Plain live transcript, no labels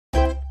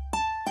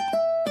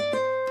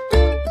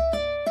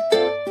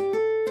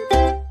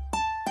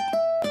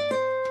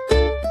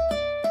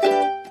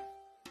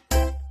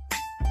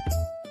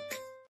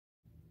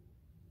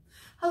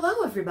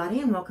everybody,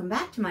 and welcome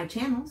back to my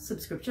channel,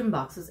 Subscription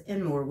Boxes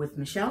and More with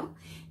Michelle.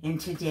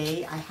 And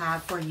today I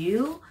have for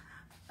you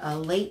a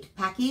late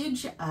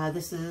package.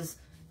 This is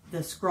the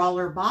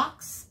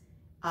ScrawlrBox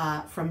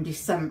from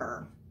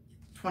December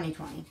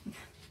 2020.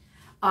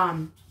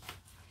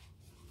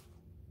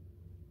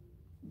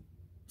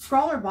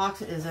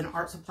 ScrawlrBox is an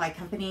art supply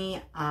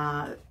company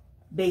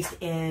based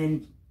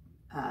in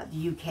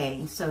the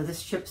UK. So this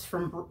ships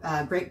from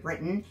Great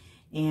Britain.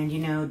 And, you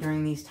know,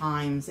 during these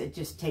times, it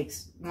just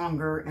takes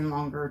longer and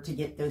longer to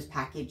get those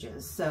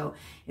packages. So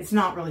it's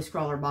not really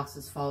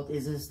ScrawlrBox's fault.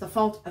 It's the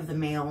fault of the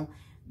mail.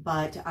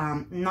 But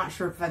I'm not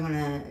sure if I'm going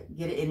to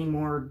get it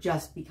anymore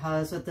just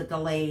because of the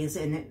delays,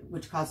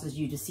 which causes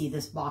you to see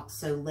this box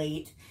so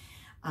late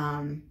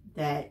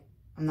that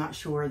I'm not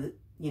sure that,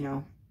 you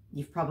know,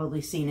 you've probably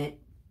seen it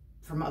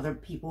from other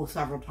people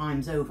several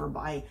times over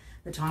by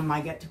the time I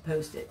get to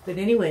post it. But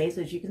anyways,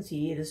 as you can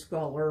see, it is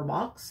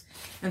ScrawlrBox.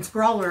 And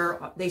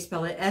Scrawler, they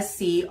spell it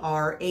S-C-R-A-W-L-R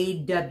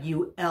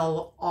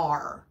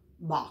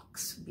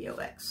box,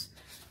 B-O-X.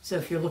 So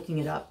if you're looking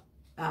it up,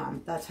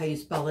 that's how you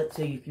spell it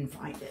so you can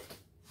find it.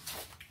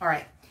 All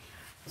right.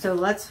 So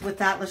let's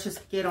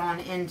just get on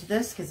into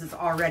this because it's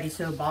already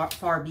so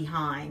far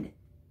behind.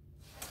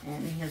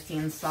 And here's the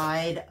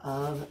inside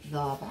of the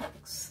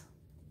box.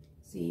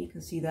 See, you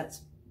can see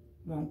that's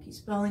wonky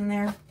spelling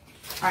there.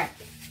 All right.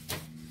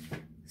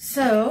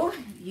 So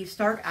you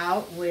start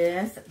out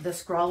with the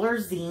Scrawler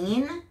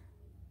zine.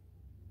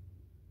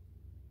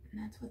 And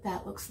that's what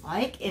that looks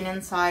like. And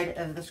inside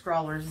of the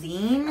Scrawler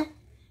zine,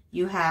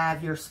 you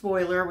have your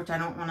spoiler, which I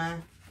don't want to,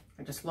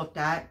 I just looked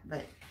at,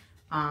 but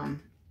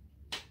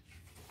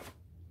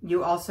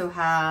you also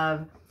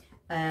have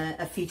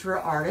a feature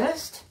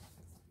artist.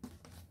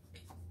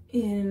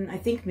 And I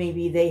think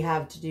maybe they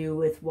have to do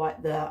with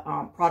what the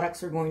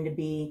products are going to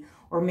be,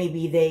 or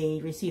maybe they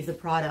receive the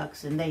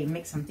products and they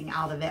make something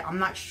out of it. I'm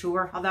not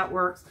sure how that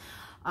works.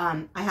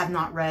 I have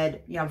not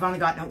read, you know, I've only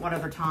gotten it one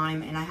other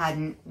time, and I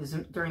hadn't, it was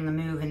during the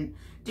move, and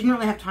didn't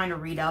really have time to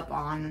read up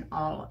on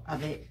all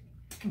of it.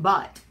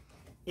 But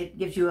it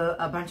gives you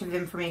a bunch of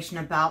information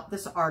about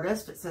this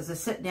artist. It says a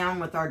sit down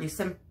with our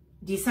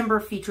December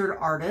featured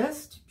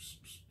artist.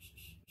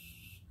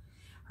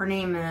 Her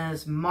name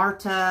is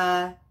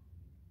Marta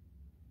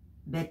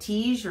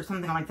Bettige or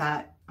something like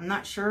that. I'm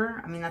not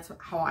sure. I mean, that's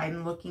how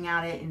I'm looking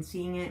at it and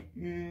seeing it.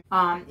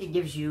 It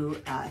gives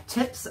you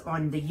tips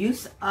on the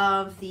use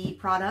of the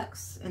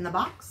products in the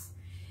box.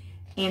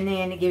 And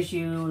then it gives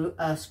you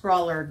a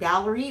Scrawler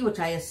gallery, which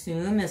I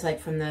assume is like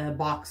from the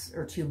box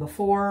or two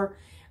before.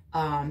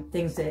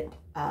 Things that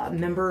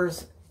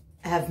members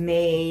have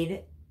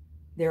made,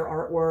 their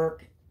artwork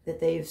that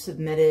they've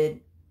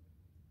submitted,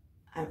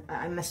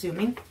 I'm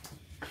assuming.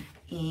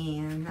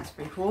 And that's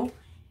pretty cool.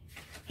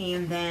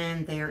 And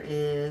then there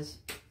is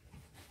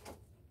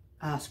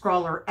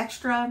Scrawler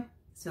Extra.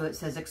 So it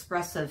says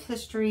Expressive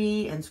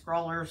History and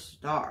Scrawler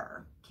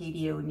Star,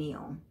 Katie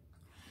O'Neill.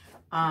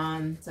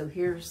 So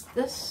here's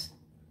this.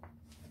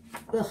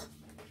 Ugh.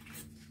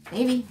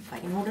 Maybe, if I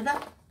can hold it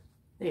up.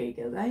 There you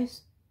go,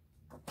 guys.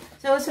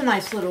 So it's a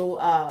nice little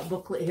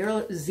booklet here,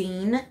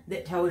 zine,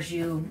 that tells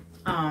you,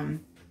 you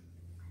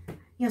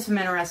know, some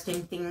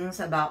interesting things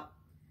about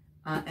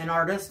an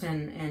artist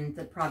and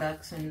the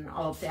products and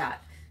all of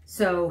that.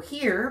 So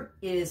here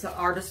is the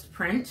artist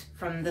print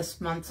from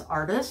this month's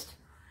artist.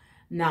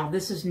 Now,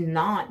 this is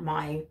not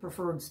my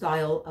preferred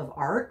style of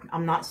art.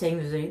 I'm not saying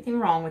there's anything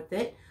wrong with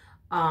it.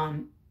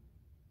 You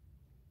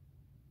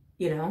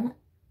know,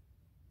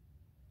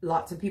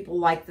 lots of people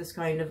like this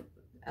kind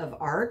of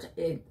art.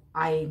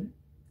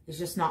 It's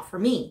just not for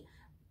me.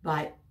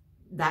 But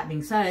that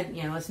being said,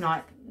 you know, it's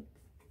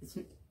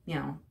you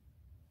know,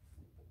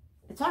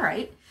 it's all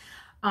right.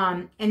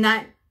 And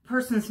that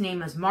person's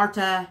name is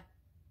Marta.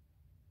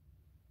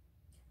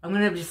 I'm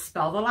going to just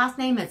spell the last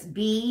name. It's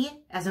B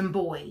as in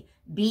boy.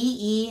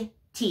 B-E-T-L-E-J.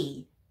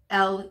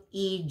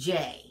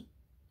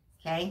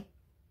 Okay?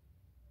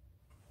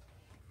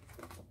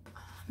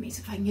 Let me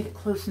see if I can get it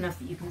close enough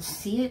that you can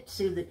see it,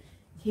 so that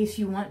in case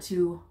you want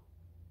to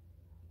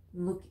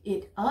look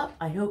it up.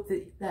 I hope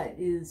that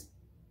is,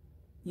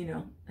 you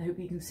know, I hope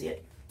you can see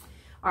it.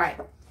 All right.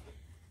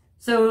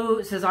 So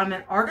it says, I'm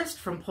an artist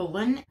from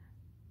Poland.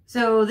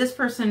 So this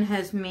person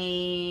has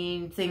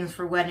made things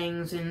for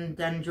weddings and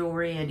done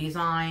jewelry and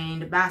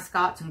designed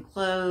mascots and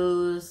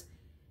clothes,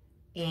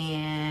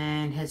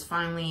 and has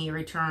finally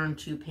returned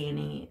to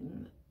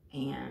painting.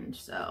 And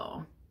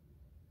so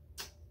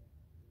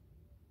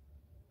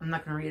I'm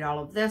not going to read all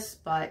of this,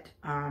 but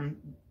something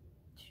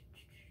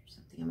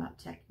about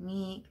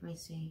technique. Let me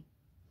see.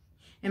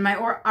 In my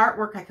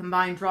artwork, I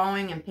combine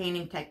drawing and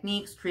painting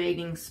techniques,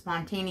 creating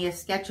spontaneous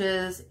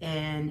sketches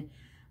and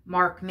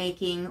mark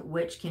making,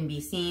 which can be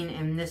seen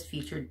in this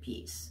featured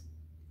piece.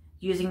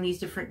 Using these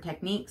different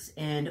techniques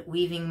and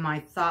weaving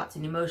my thoughts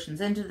and emotions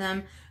into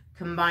them,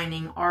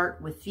 combining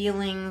art with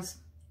feelings.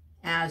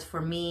 As for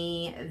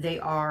me, they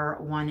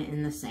are one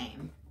and the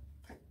same.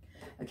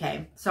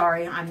 Okay,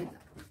 sorry,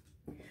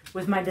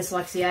 with my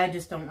dyslexia, I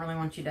just don't really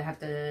want you to have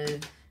to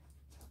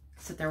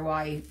sit there while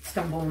I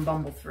stumble and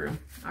bumble through.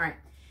 All right.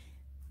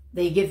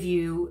 They give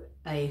you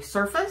a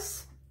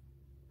surface,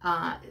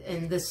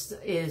 and this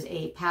is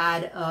a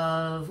pad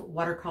of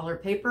watercolor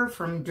paper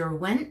from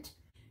Derwent.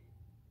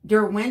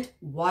 Derwent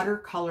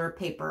watercolor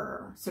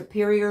paper.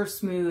 Superior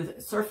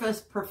smooth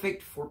surface,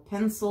 perfect for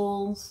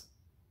pencils.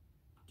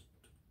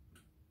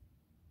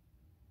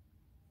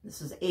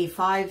 This is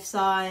A5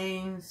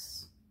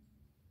 size.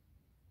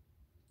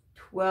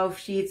 12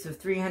 sheets of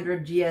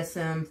 300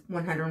 GSM,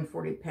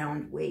 140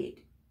 pound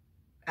weight,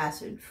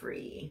 acid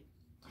free.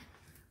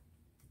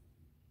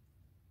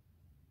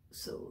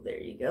 So there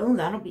you go.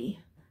 That'll be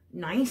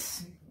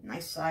nice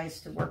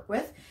size to work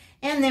with.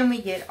 And then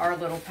we get our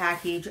little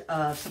package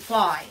of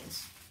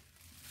supplies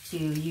to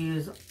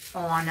use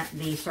on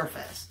the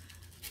surface.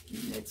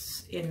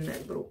 It's in the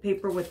little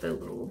paper with the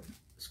little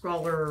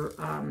Scrawler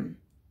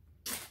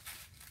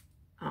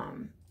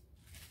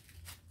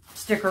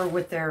sticker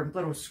with their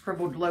little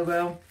scribbled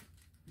logo.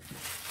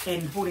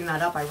 And holding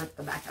that up, I ripped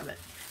the back of it.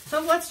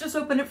 So let's just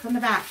open it from the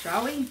back,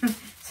 shall we?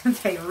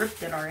 Since I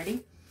ripped it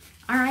already.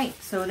 All right,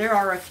 so there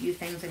are a few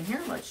things in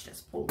here. Let's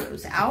just pull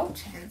those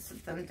out and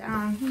set them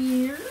down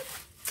here.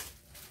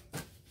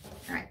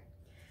 All right.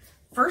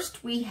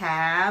 First, we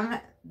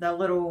have the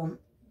little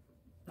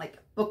like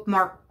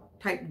bookmark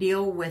type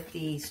deal with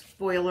the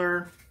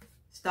spoiler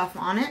stuff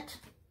on it.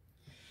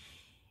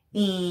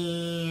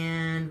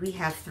 And we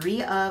have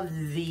 3 of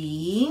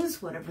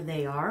these, whatever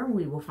they are.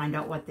 We will find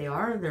out what they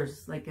are.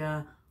 There's like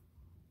a,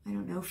 I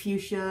don't know,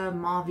 fuchsia,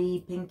 mauve,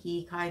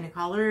 pinky kind of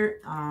color.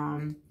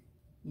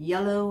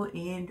 Yellow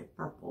and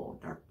purple,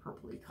 dark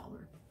purpley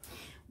color.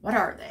 What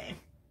are they?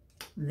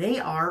 They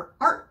are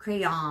art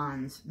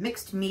crayons,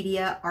 mixed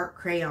media art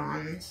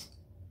crayons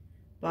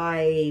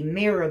by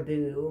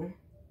Marabou.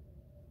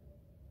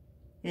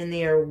 And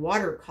they are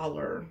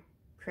watercolor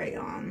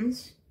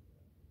crayons.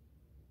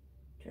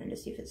 Trying to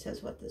see if it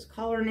says what this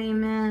color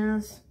name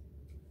is.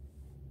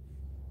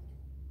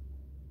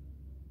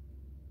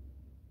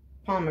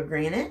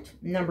 Pomegranate,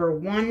 number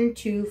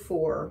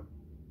 124,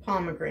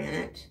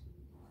 pomegranate.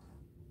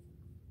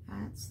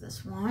 That's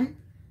this one.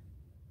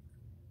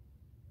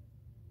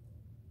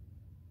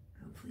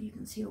 Hopefully you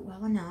can see it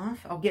well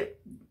enough. I'll get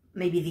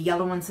maybe the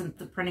yellow one, since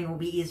the printing will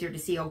be easier to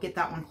see. I'll get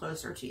that one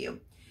closer to you.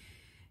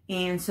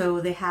 And so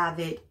they have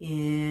it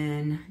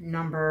in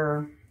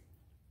number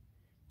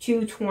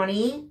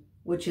 220,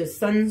 which is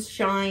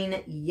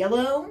Sunshine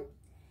Yellow.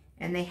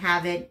 And they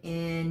have it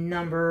in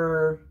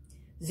number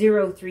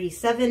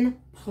 037,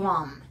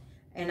 Plum.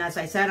 And as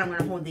I said, I'm going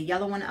to hold the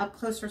yellow one up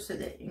closer so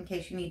that in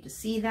case you need to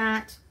see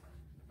that.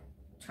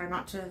 Try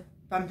not to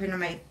bump into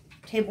my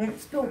table and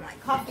spill my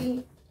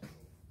coffee.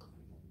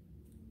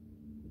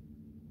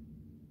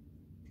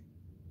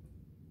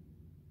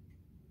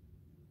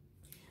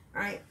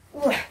 All right.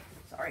 Ooh,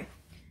 sorry.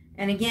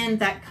 And again,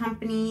 that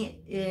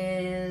company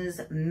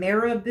is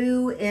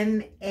Marabou,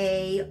 M-A-R-A-B-U.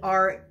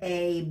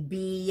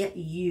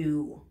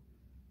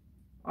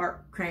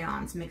 Art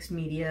crayons, mixed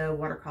media,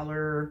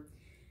 watercolor.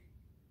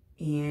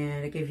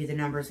 And I gave you the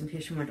numbers in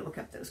case you wanted to look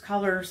up those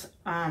colors.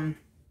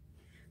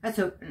 Let's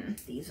open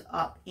these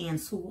up and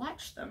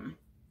swatch them.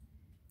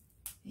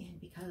 And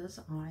because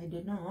I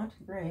did not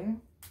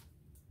bring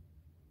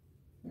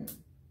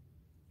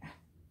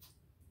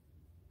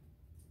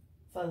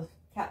fuzz,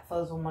 cat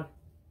fuzz on my...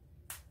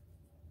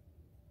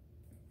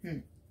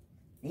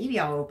 Maybe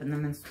I'll open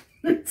them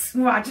and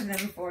swatch them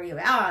for you.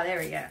 Ah, there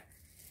we go.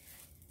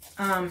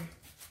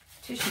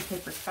 Tissue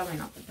paper is probably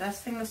not the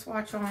best thing to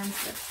swatch on,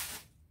 but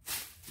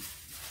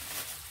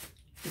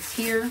it's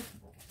here.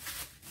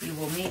 We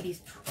will maybe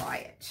try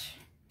it.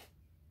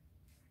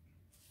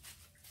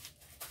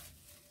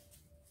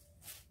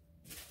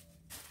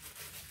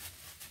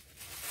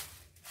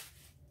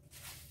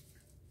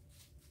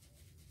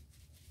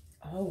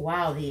 Oh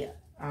wow, the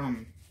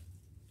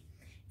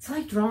it's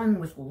like drawing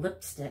with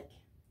lipstick.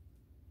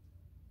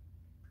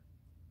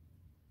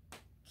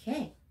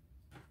 Okay.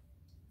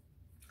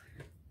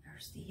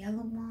 There's the yellow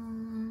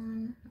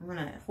one. I'm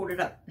gonna hold it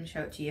up and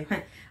show it to you.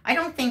 I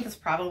don't think it's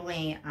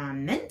probably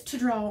meant to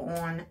draw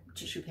on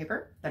tissue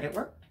paper, but it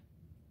worked.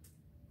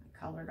 I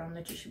colored on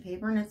the tissue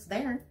paper and it's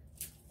there.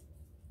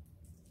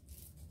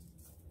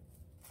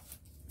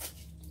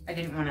 I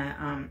didn't want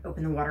to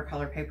open the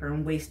watercolor paper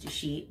and waste a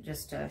sheet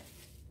just to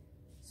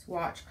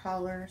swatch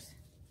colors.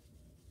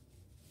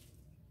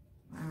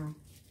 Wow.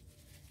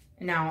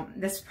 Now,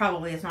 this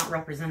probably is not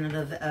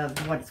representative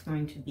of what it's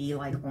going to be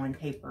like on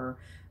paper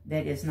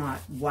that is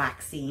not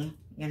waxy,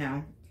 you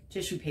know.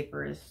 Tissue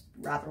paper is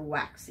rather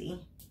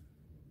waxy,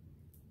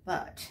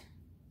 but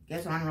it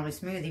goes on really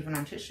smooth even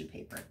on tissue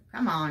paper.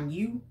 Come on,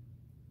 you.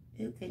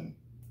 Open.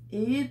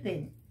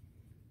 Open.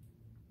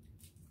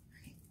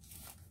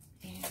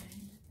 And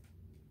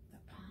the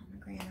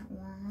pomegranate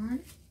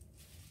one.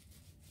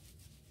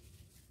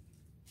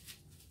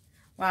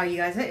 Wow, you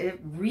guys, it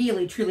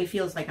really, truly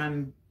feels like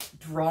I'm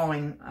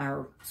drawing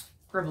or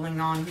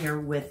scribbling on here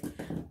with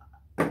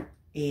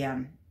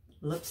a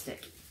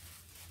lipstick.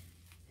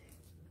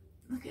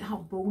 Look at how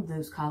bold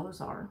those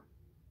colors are.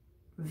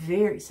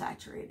 very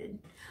saturated.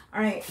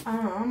 All right,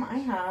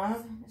 I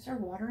have, is there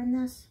water in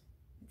this?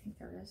 I think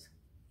there is.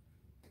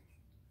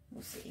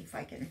 We'll see if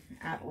I can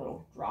add a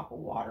little drop of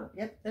water.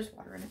 Yep, there's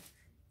water in it.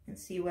 And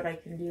see what I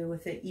can do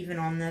with it, even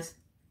on this.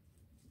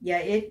 Yeah,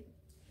 it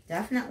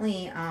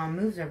definitely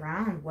moves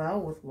around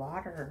well with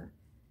water.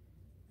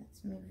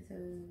 Let's move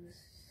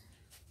those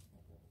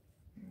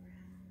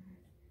around.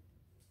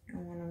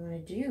 And what I'm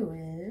going to do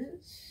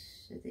is,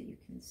 so that you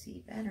can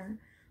see better,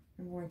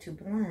 I'm going to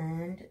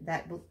blend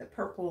that the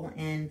purple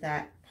and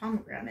that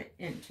pomegranate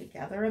in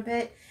together a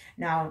bit.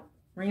 Now,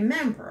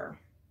 remember,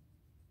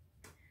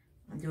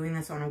 I'm doing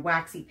this on a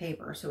waxy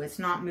paper, so it's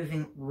not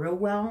moving real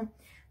well,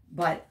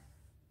 but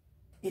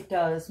it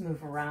does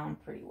move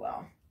around pretty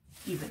well,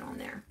 even on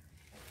there.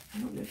 I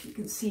don't know if you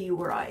can see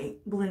where I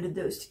blended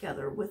those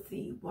together with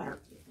the water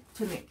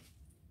to make,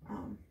 let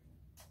me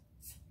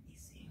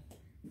see.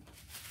 Let me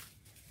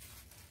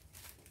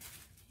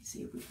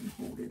see if we can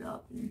hold it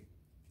up and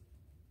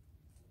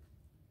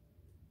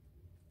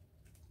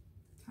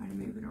try to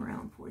move it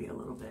around for you a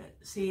little bit.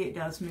 See, it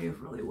does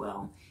move really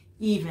well,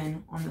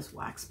 even on this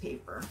wax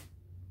paper.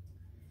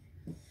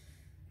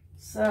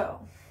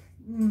 So,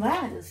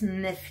 that is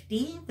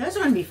nifty. Those are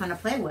going to be fun to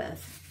play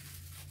with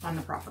on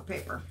the proper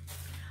paper.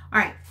 All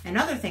right,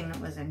 another thing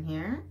that was in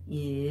here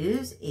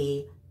is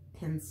a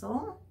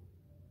pencil.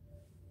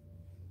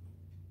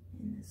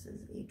 And this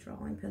is a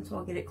drawing pencil.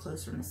 I'll get it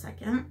closer in a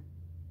second.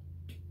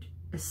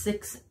 A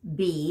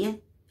 6B,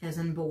 as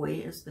in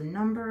boy, is the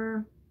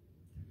number.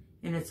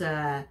 And it's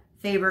a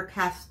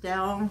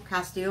Faber-Castell,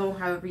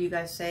 however you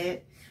guys say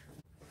it.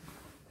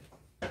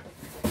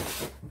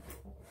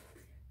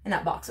 And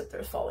that box up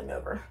there is falling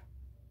over.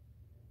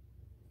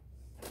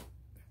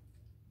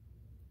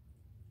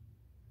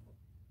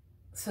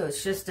 So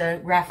it's just a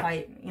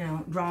graphite,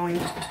 drawing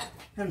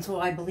pencil,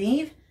 I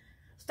believe.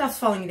 Stuff's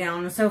falling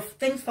down. And so if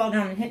things fall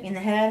down and hit me in the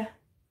head,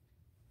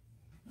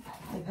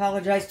 I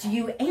apologize to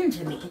you and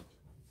to me.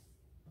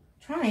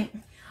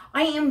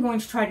 I am going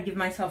to try to give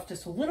myself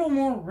just a little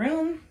more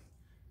room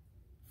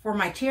for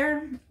my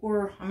chair,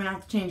 or I'm going to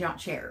have to change out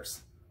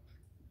chairs,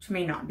 which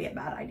may not be a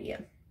bad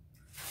idea.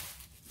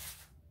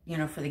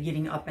 For the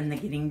getting up and the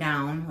getting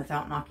down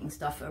without knocking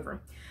stuff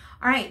over.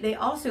 All right, they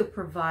also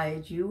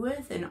provide you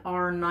with an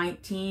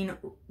R19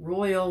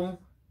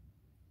 Royal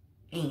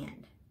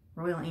and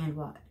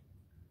what?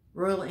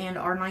 Royal and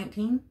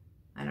R19?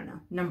 I don't know.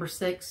 Number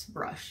 6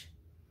 brush.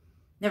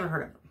 Never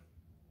heard of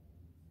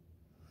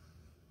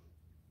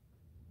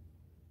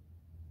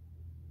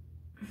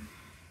them.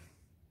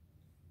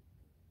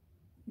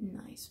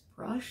 Nice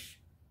brush.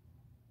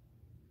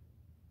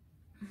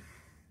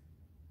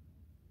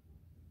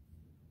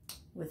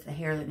 With the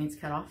hair that needs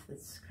cut off.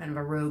 It's kind of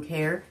a rogue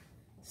hair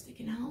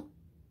sticking out.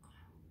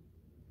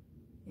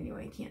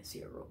 Anyway, you can't see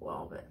it real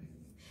well, but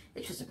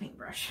it's just a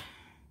paintbrush.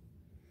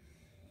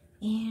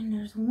 And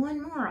there's one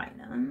more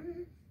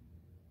item.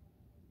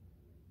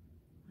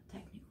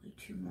 Technically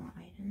 2 more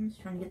items.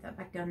 Trying to get that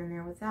back down in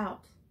there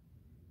without.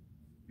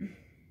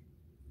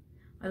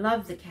 I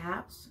love the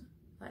caps,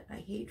 but I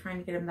hate trying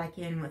to get them back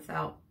in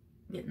without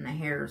getting the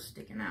hairs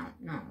sticking out.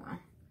 No, well,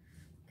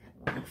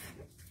 cut it off.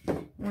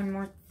 One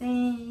more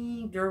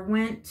thing,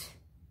 Derwent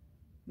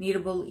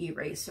kneadable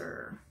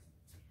eraser.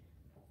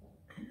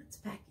 And it's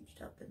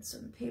packaged up in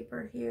some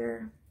paper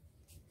here.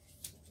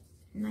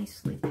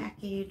 Nicely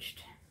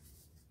packaged.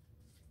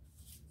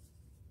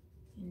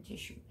 And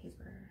tissue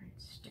paper and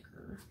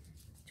sticker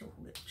to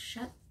hold it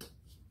shut.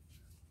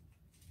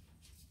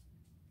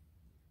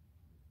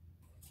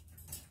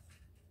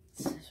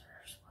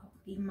 Scissors will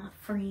be my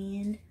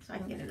friend, so I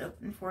can get it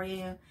open for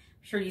you.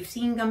 I'm sure you've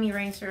seen gum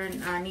eraser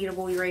and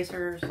kneadable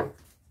erasers, or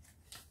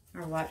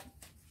what?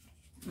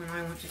 When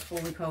I went to school,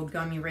 we called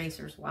gum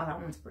erasers. Wow,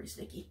 that one's pretty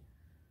sticky.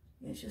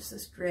 It's just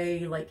this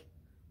gray, like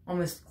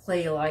almost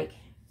clay-like.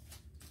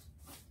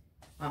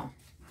 Well,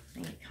 I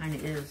think it kind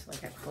of is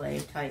like a clay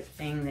type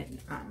thing that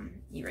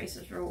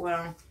erases real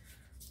well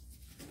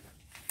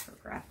for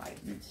graphite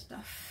and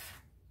stuff.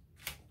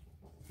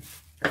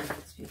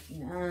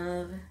 Speaking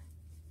of,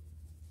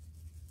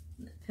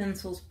 the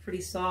pencil's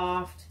pretty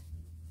soft.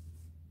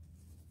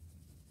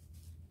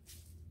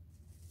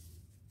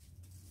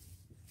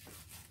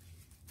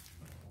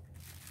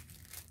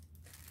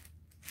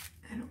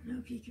 I don't know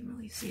if you can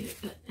really see it,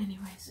 but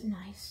anyways,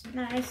 nice to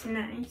add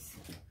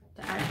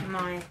to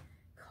my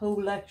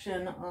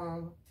collection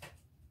of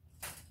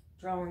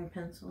drawing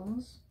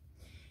pencils.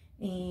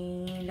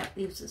 And that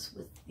leaves us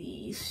with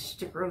the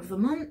sticker of the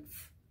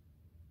month.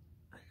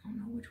 I don't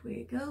know which way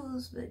it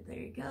goes, but there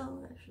you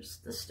go. That's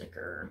just the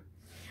sticker.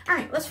 All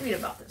right, let's read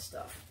about this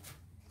stuff.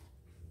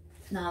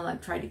 Now that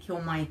I've tried to kill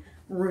my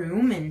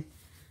room and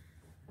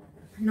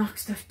knock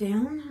stuff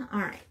down. All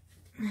right.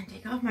 I'm going to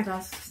take off my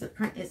glasses. The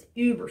print is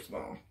uber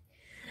small.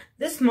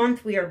 This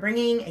month we are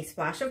bringing a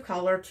splash of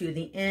color to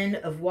the end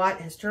of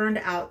what has turned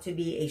out to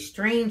be a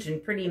strange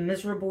and pretty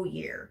miserable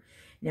year.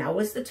 Now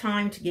is the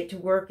time to get to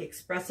work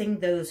expressing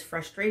those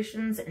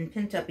frustrations and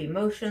pent-up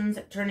emotions,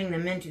 turning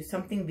them into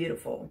something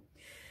beautiful.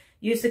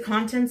 Use the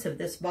contents of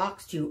this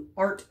box to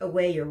art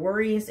away your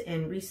worries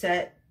and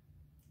reset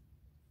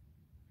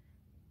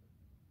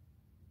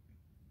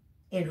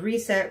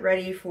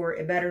ready for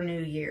a better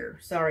new year.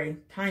 Sorry,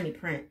 tiny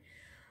print.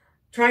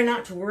 Try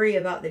not to worry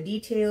about the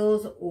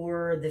details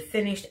or the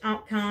finished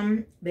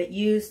outcome, but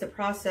use the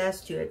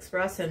process to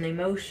express an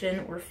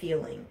emotion or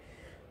feeling.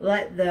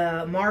 Let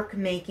the mark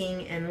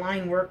making and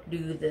line work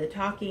do the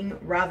talking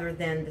rather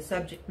than the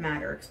subject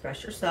matter.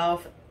 Express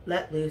yourself,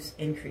 let loose,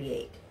 and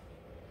create.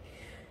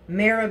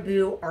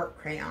 Marabou art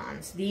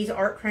crayons. These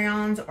art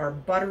crayons are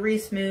buttery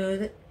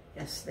smooth,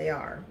 yes they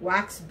are,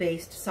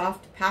 wax-based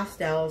soft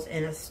pastels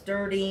in a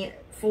sturdy,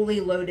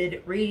 fully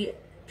loaded,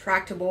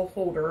 retractable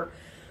holder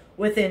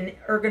with an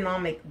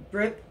ergonomic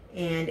grip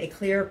and a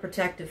clear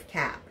protective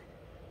cap.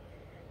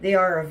 They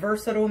are a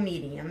versatile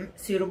medium,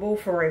 suitable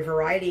for a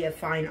variety of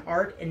fine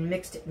art and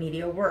mixed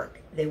media work.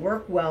 They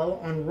work well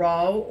on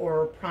raw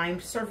or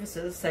primed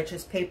surfaces such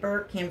as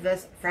paper,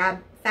 canvas,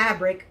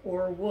 fabric,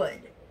 or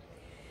wood.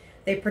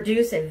 They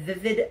produce a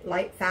vivid,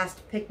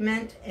 light-fast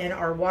pigment and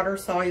are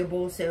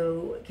water-soluble,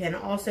 so can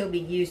also be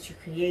used to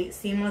create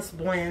seamless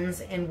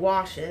blends and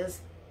washes,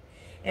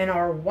 and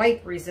are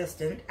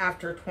wipe-resistant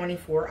after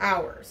 24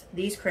 hours.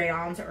 These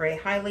crayons are a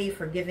highly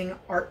forgiving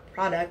art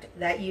product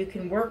that you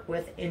can work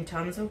with in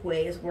tons of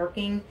ways,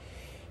 working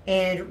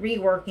and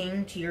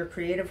reworking to your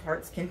creative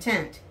heart's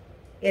content.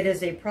 It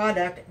is a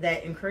product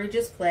that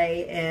encourages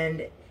play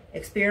and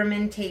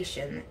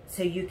experimentation,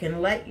 so you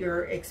can let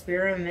your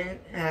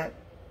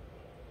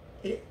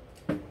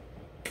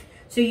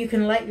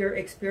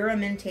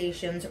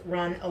experimentations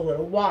run a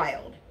little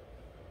wild.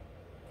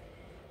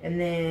 And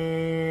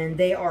then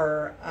they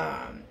are,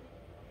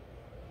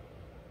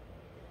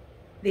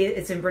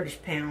 it's in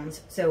British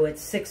pounds, so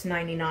it's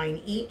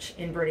 $6.99 each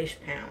in British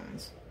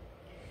pounds.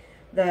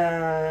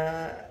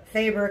 The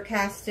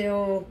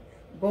Faber-Castell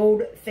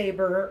Gold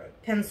Faber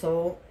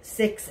Pencil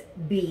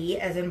 6B,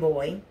 as in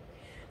boy.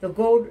 The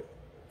Gold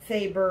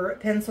Faber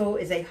pencil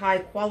is a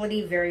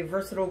high-quality, very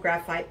versatile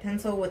graphite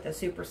pencil with a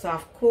super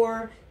soft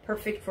core,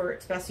 perfect for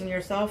expressing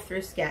yourself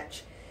through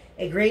sketch.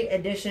 A great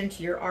addition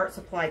to your art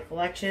supply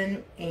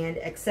collection and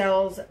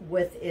excels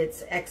with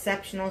its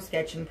exceptional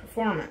sketching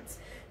performance.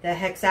 The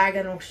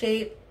hexagonal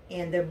shape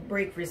and the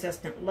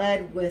break-resistant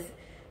lead with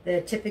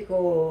the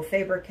typical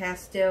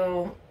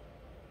Faber-Castell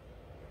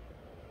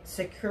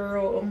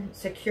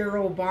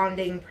secure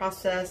bonding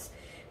process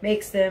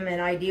makes them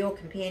an ideal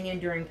companion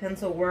during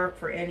pencil work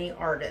for any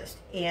artist.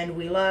 And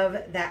we love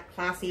that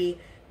classy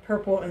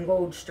purple and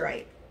gold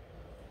stripe.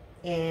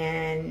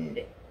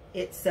 And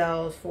it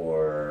sells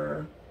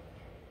for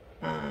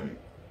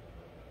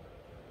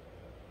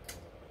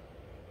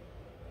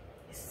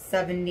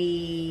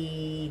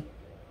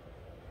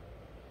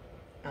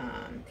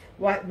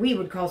what we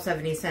would call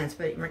 70 cents,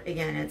 but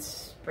again,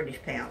 it's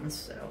British pounds,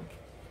 so.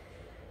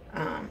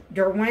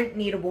 Derwent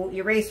Kneadable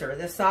Eraser.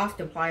 This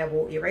soft and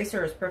pliable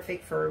eraser is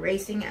perfect for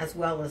erasing as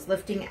well as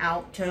lifting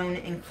out tone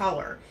and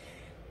color.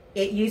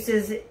 Its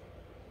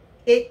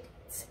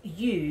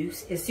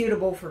use is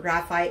suitable for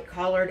graphite,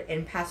 colored,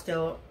 and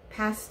pastel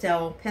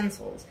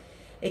pencils.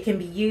 It can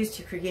be used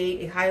to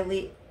create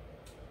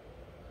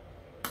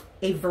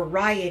a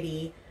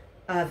variety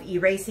of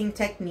erasing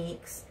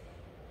techniques,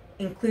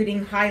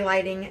 including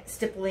highlighting,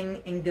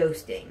 stippling, and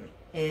ghosting.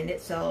 And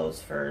it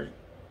sells for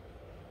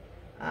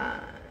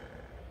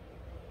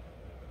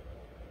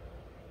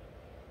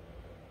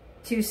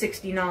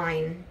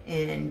 $2.69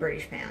 in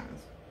British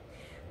pounds.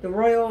 The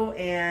Royal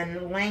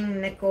and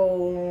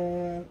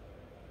Langnickel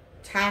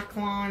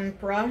Taklon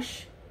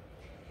brush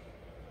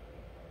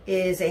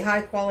is a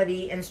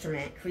high-quality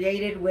instrument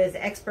created with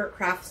expert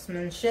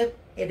craftsmanship.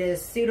 It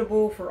is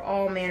suitable for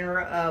all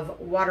manner of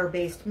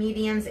water-based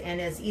mediums and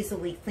is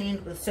easily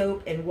cleaned with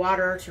soap and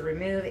water to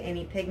remove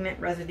any pigment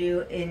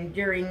residue,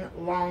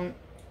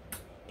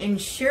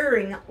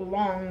 ensuring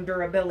long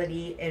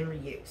durability and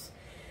reuse.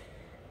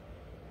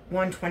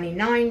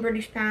 129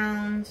 British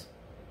pounds.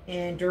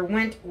 And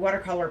Derwent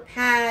watercolor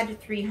pad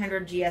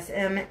 300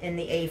 GSM in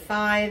the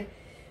A5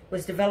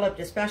 was developed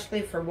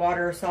especially for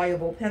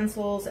water-soluble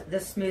pencils.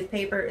 This smooth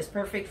paper is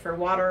perfect for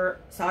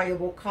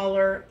water-soluble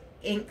color,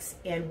 inks,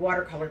 and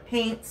watercolor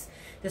paints.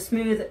 The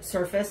smooth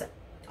surface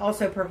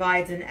also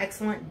provides an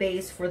excellent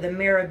base for the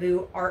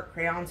Marabou art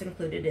crayons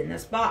included in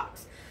this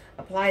box.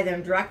 Apply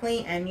them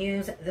directly and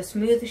use the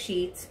smooth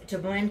sheets to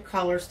blend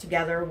colors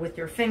together with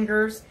your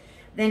fingers.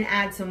 Then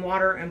add some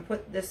water and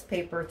put this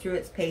paper through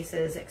its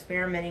paces,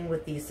 experimenting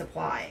with these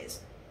supplies.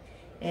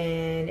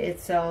 And it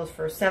sells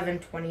for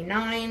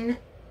 $7.29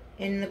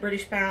 in the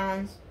British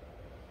pounds.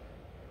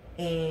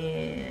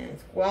 And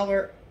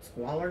Scrawler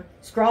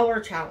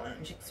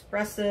Challenge.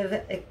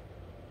 Expressive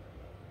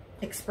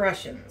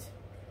expressions.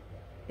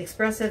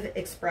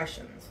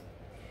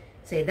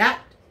 Say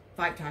that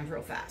 5 times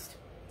real fast.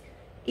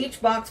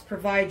 Each box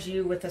provides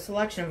you with a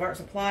selection of art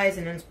supplies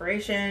and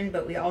inspiration,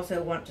 but we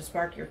also want to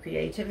spark your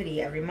creativity.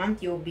 Every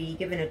month you'll be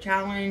given a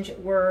challenge,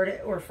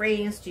 word, or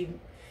phrase to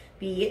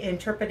be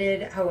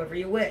interpreted however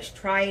you wish.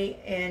 Try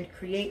and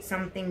create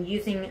something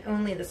using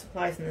only the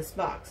supplies in this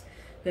box.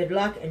 Good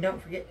luck, and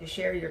don't forget to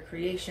share your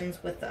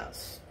creations with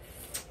us.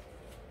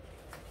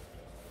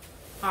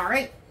 All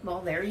right,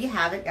 well, there you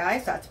have it,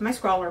 guys. That's my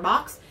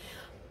ScrawlrBox.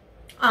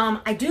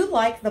 I do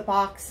like the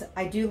box.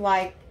 I do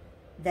like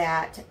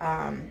that,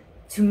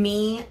 to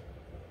me,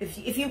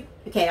 if you,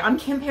 okay, I'm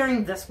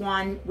comparing this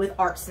one with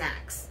Art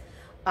Snacks.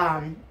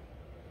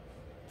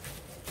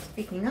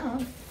 Speaking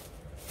of,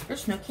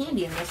 there's no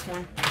candy in this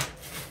one.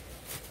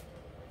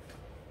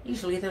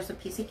 Usually there's a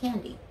piece of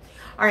candy.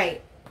 All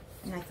right,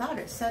 and I thought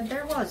it said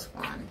there was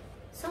one.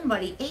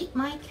 Somebody ate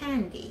my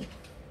candy.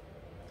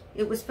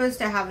 It was supposed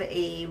to have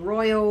a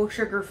royal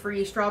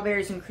sugar-free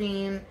strawberries and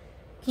cream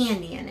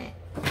candy in it.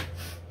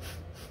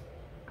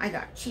 I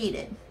got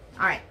cheated.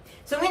 All right.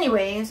 So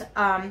anyways,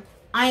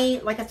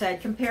 like I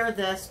said, compare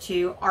this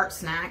to Art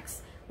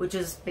Snacks, which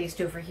is based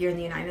over here in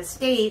the United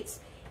States.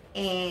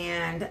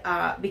 And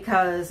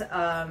because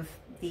of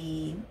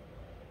the,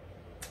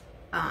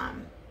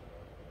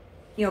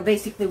 you know,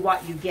 basically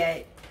what you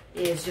get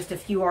is just a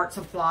few art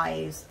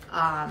supplies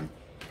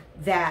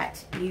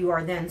that you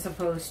are then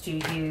supposed to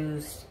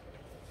use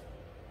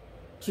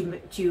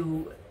to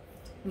you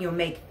know,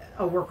 make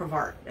a work of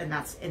art, and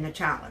that's in the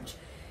challenge.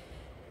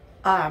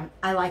 I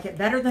like it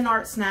better than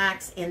Art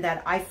Snacks in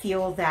that I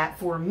feel that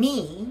for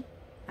me,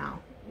 now,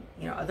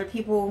 you know, other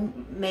people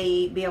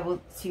may be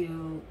able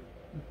to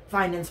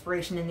find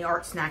inspiration in the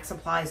Art Snack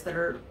supplies that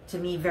are, to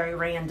me, very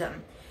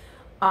random.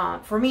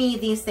 For me,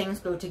 these things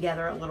go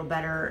together a little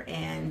better,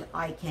 and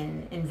I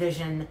can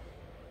envision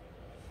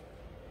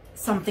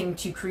something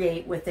to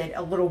create with it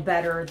a little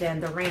better than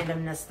the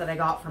randomness that I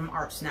got from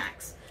Art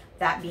Snacks.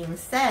 That being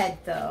said,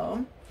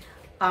 though,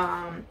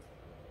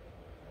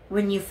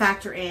 when you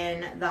factor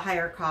in the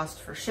higher cost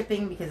for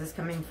shipping because it's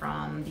coming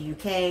from the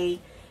UK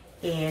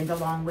and the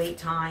long wait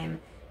time,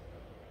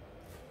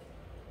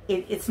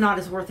 it's not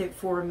as worth it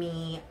for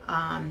me.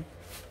 I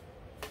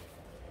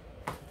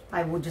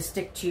will just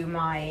stick to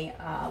my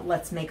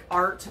Let's Make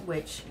Art,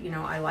 which, you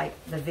know, I like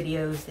the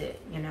videos that,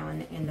 you know,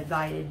 in the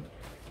guided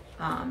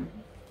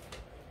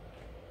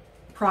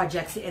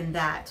projects in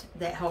that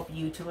help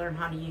you to learn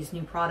how to use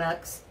new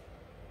products.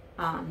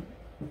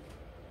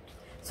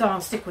 So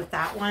I'll stick with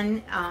that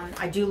one.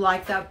 I do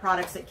like the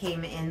products that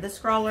came in the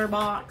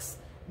ScrawlrBox,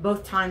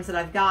 both times that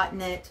I've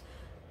gotten it.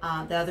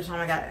 The other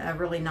time I got a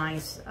really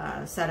nice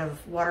set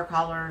of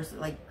watercolors,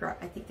 like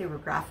I think they were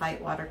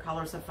graphite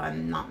watercolors if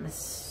I'm not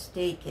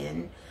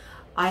mistaken.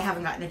 I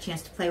haven't gotten a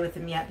chance to play with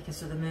them yet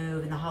because of the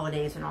move and the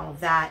holidays and all of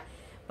that,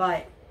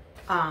 but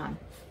I'm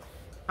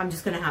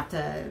just going to have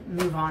to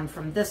move on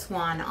from this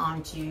one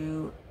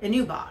onto a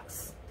new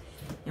box.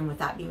 And with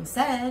that being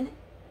said,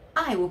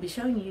 I will be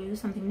showing you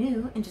something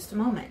new in just a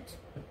moment.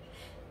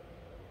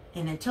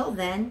 And until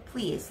then,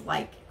 please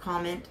like,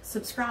 comment,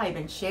 subscribe,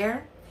 and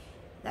share.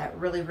 That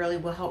really, really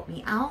will help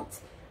me out.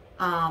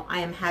 I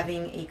am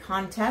having a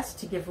contest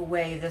to give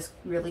away this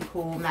really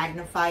cool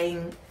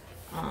magnifying,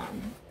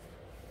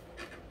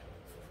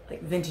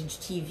 like vintage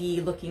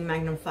TV looking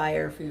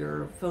magnifier for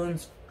your phone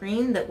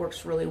screen that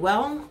works really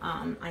well.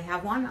 I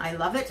have one. I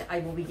love it.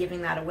 I will be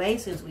giving that away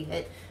as soon as we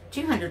hit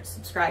 200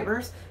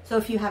 subscribers. So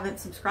if you haven't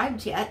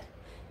subscribed yet,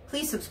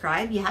 please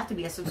subscribe. You have to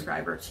be a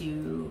subscriber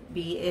to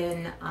be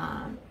in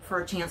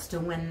for a chance to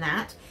win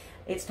that.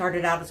 It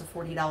started out as a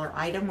 $40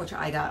 item, which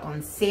I got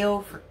on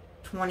sale for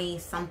 20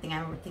 something.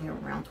 I would think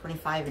around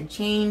 25 and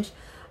change,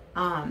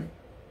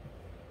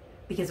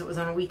 because it was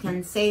on a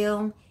weekend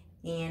sale,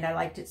 and I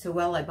liked it so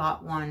well I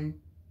bought one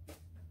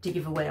to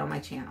give away on my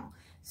channel.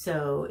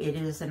 So it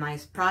is a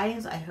nice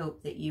prize. I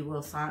hope that you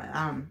will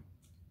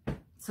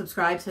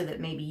subscribe so that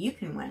maybe you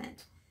can win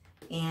it,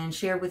 and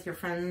share with your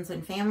friends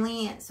and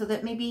family so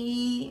that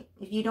maybe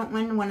if you don't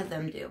win, one of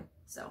them do.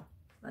 So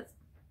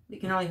we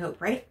can only hope,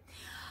 right?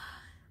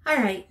 All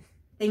right.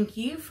 Thank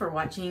you for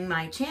watching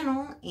my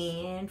channel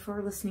and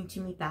for listening to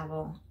me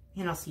babble.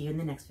 And I'll see you in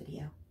the next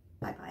video.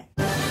 Bye-bye.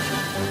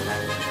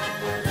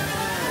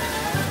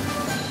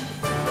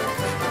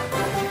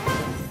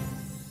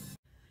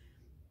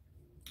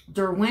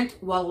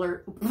 Derwent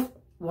Waller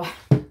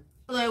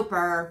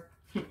Looper.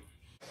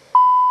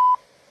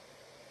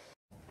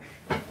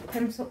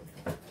 Pencil.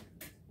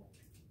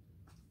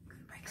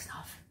 Break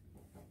stuff.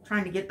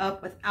 Trying to get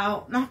up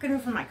without knocking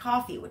over my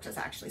coffee, which is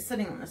actually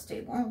sitting on this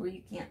table where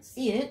you can't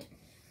see it.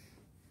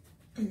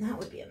 And that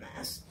would be a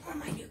mess on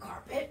my new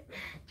carpet.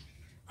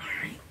 All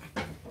right.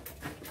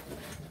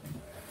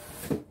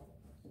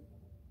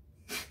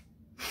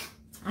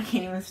 I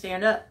can't even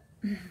stand up.